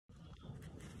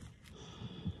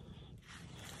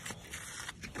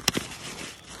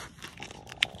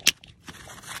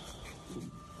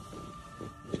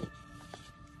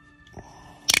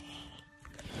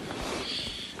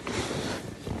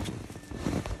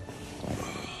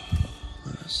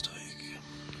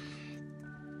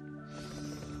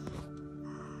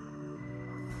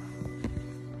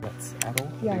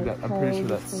Yeah, I'm pretty sure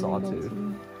that's Sawtooth.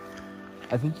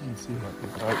 I think you can see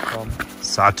like right from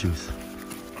Sawtooth.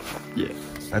 Yeah.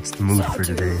 That's the move for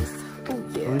today. Oh,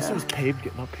 yeah. At least it was paved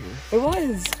getting up here. It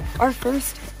was our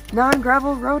first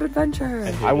non-gravel road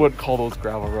adventure. I wouldn't call those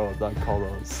gravel roads. I'd call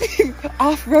those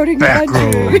Off-roading Back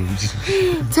adventures.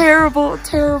 roads.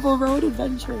 Terrible road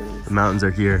adventures. The mountains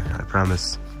are here, I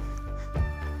promise.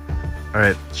 All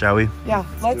right, shall we? Yeah,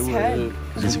 let's head.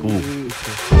 Let's go.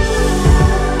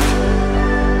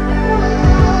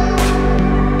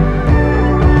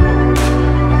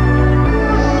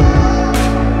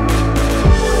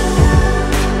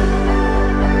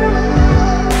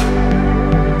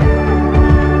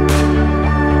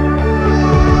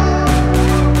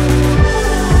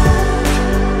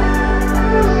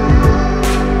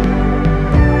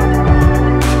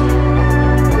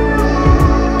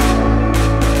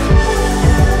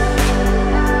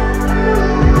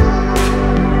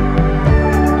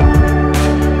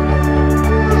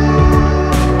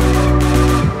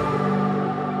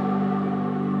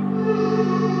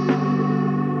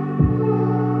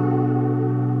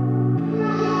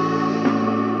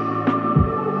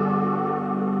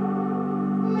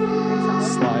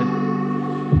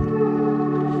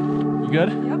 Good?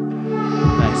 Yep.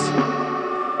 Nice.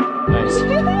 Nice.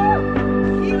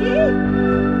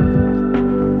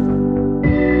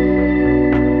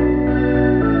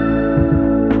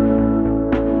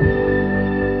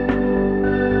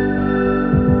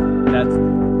 That's,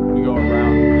 we go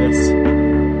around this.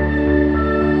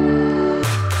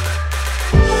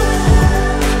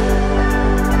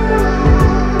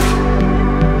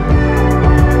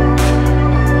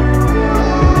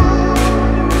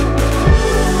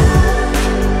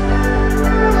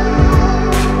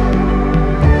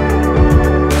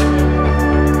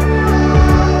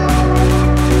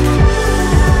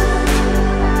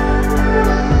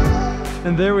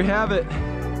 And there we have it,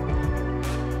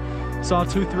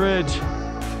 Sawtooth Ridge.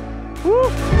 Woo!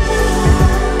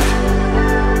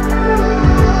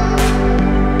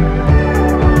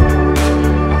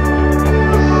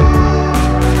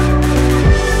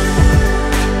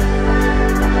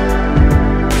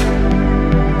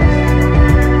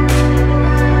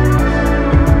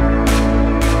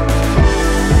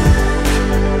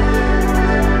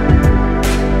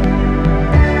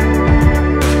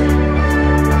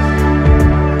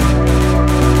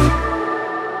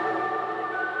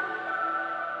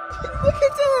 Look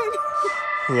at that.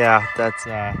 Yeah, that's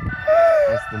the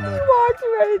move. He walked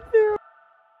right through.